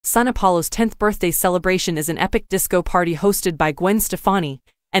son Apollo's 10th birthday celebration is an epic disco party hosted by Gwen Stefani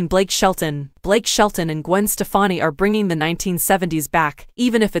and Blake Shelton. Blake Shelton and Gwen Stefani are bringing the 1970s back,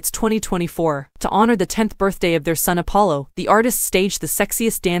 even if it's 2024. To honor the 10th birthday of their son Apollo, the artists staged the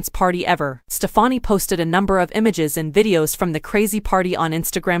sexiest dance party ever. Stefani posted a number of images and videos from the crazy party on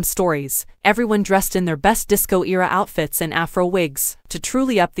Instagram stories, everyone dressed in their best disco-era outfits and afro wigs. To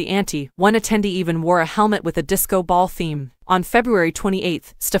truly up the ante, one attendee even wore a helmet with a disco ball theme. On February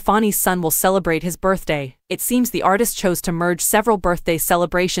 28, Stefani's son will celebrate his birthday. It seems the artist chose to merge several birthday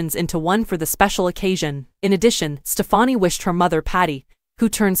celebrations into one for the special occasion. In addition, Stefani wished her mother Patty, who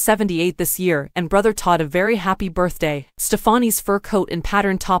turned 78 this year, and brother Todd a very happy birthday. Stefani's fur coat and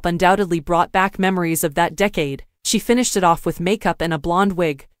patterned top undoubtedly brought back memories of that decade. She finished it off with makeup and a blonde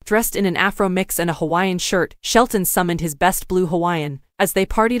wig. Dressed in an afro mix and a Hawaiian shirt, Shelton summoned his best blue Hawaiian. As they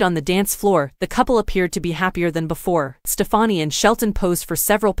partied on the dance floor, the couple appeared to be happier than before. Stefani and Shelton posed for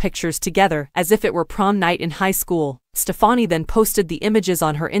several pictures together, as if it were prom night in high school. Stefani then posted the images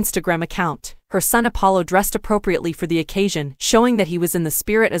on her Instagram account. Her son Apollo dressed appropriately for the occasion, showing that he was in the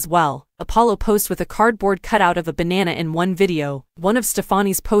spirit as well. Apollo posed with a cardboard cutout of a banana in one video. One of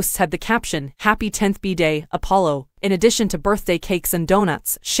Stefani's posts had the caption, "Happy 10th B-Day, Apollo." In addition to birthday cakes and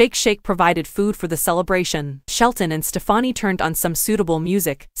donuts, Shake Shake provided food for the celebration. Shelton and Stefani turned on some suitable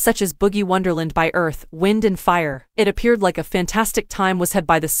music, such as Boogie Wonderland by Earth, Wind and Fire. It appeared like a fantastic time was had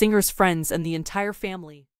by the singer's friends and the entire family.